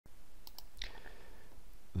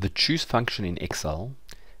The choose function in Excel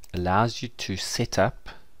allows you to set up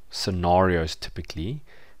scenarios typically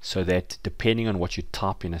so that depending on what you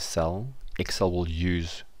type in a cell, Excel will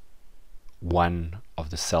use one of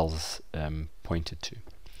the cells pointed to.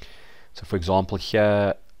 So for example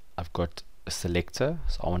here I've got a selector,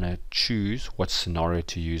 so I want to choose what scenario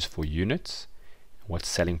to use for units, what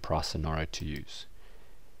selling price scenario to use.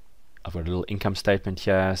 I've got a little income statement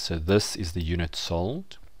here, so this is the unit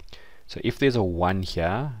sold. So if there's a 1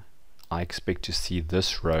 here, I expect to see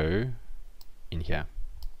this row in here.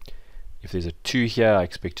 If there's a 2 here, I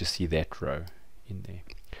expect to see that row in there.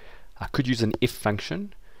 I could use an if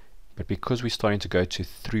function, but because we're starting to go to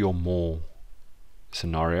 3 or more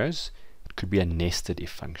scenarios, it could be a nested if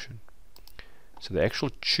function. So the actual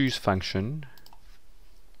choose function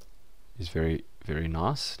is very, very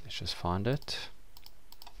nice. Let's just find it.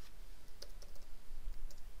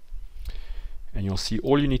 And you'll see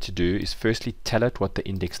all you need to do is firstly tell it what the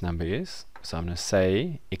index number is. So I'm going to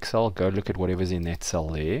say, Excel, go look at whatever's in that cell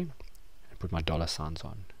there, and put my $signs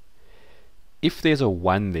on. If there's a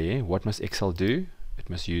 1 there, what must Excel do? It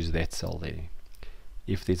must use that cell there.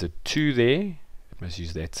 If there's a 2 there, it must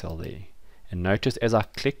use that cell there. And notice as I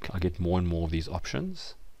click, I get more and more of these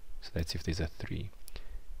options. So that's if there's a 3.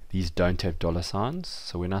 These don't have $signs.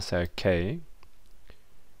 So when I say OK,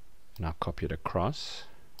 and I copy it across,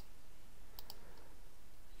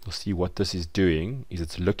 you'll see what this is doing is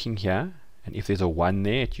it's looking here, and if there's a 1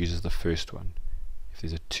 there, it uses the first one. If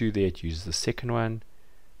there's a 2 there, it uses the second one.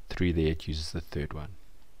 3 there, it uses the third one.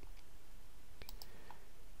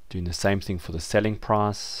 Doing the same thing for the selling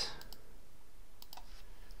price.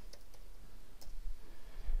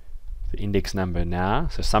 The index number now,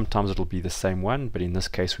 so sometimes it'll be the same one, but in this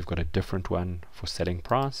case we've got a different one for selling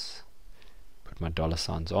price. Put my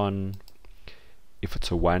 $signs on. If it's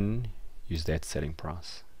a 1, use that selling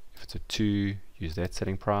price. If it's a 2, use that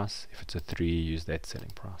selling price. If it's a 3, use that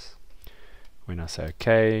selling price. When I say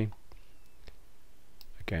OK,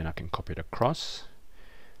 again I can copy it across.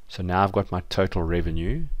 So now I've got my total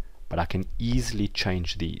revenue, but I can easily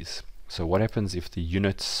change these. So what happens if the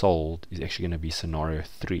units sold is actually going to be scenario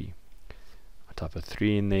 3? I type a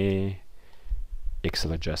 3 in there,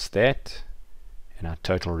 Excel adjusts that, and our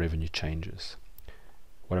total revenue changes.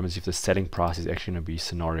 What happens if the selling price is actually going to be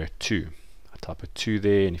scenario 2? I type a 2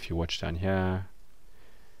 there, and if you watch down here,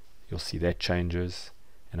 you'll see that changes,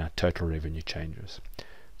 and our total revenue changes.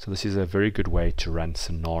 So this is a very good way to run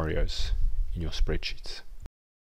scenarios in your spreadsheets.